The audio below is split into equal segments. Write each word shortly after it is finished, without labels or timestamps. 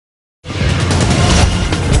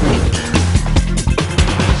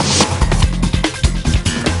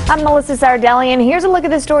I'm Melissa Sardelli, and here's a look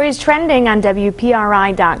at the stories trending on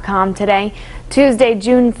WPRI.com today, Tuesday,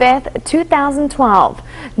 June 5th, 2012.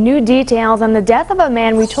 New details on the death of a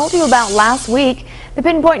man we told you about last week. The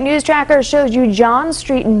Pinpoint News Tracker shows you John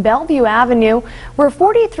Street and Bellevue Avenue, where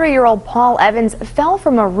 43-year-old Paul Evans fell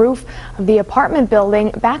from a roof of the apartment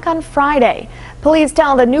building back on Friday. Police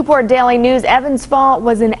tell the Newport Daily News Evans' fall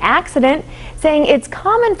was an accident, saying it's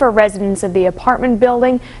common for residents of the apartment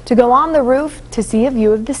building to go on the roof to see a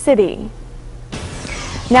view of the city.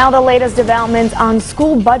 Now the latest developments on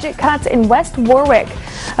school budget cuts in West Warwick.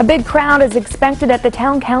 A big crowd is expected at the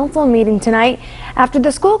town council meeting tonight after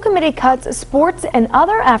the school committee cuts sports and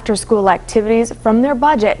other after-school activities from their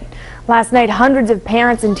budget. Last night, hundreds of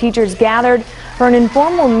parents and teachers gathered for an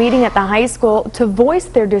informal meeting at the high school to voice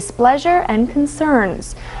their displeasure and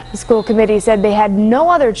concerns. The school committee said they had no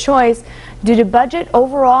other choice due to budget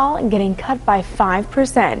overall getting cut by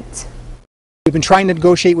 5%. We've been trying to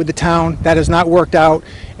negotiate with the town. That has not worked out.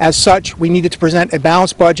 As such, we needed to present a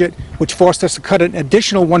balanced budget, which forced us to cut an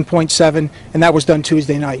additional 1.7, and that was done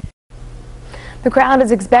Tuesday night. The crowd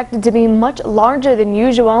is expected to be much larger than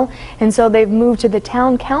usual, and so they've moved to the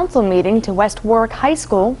town council meeting to West Warwick High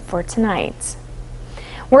School for tonight.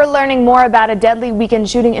 We're learning more about a deadly weekend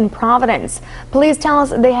shooting in Providence. Police tell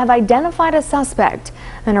us they have identified a suspect.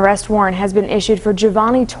 An arrest warrant has been issued for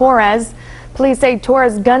Giovanni Torres. Police say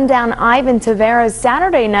Torres gunned down Ivan Tavares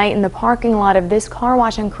Saturday night in the parking lot of this car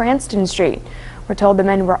wash on Cranston Street. We're told the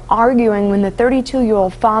men were arguing when the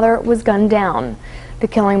 32-year-old father was gunned down. The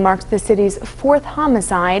killing marks the city's 4th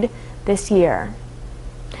homicide this year.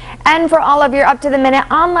 And for all of your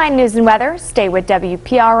up-to-the-minute online news and weather, stay with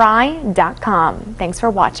WPRI.com. Thanks for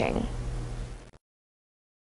watching.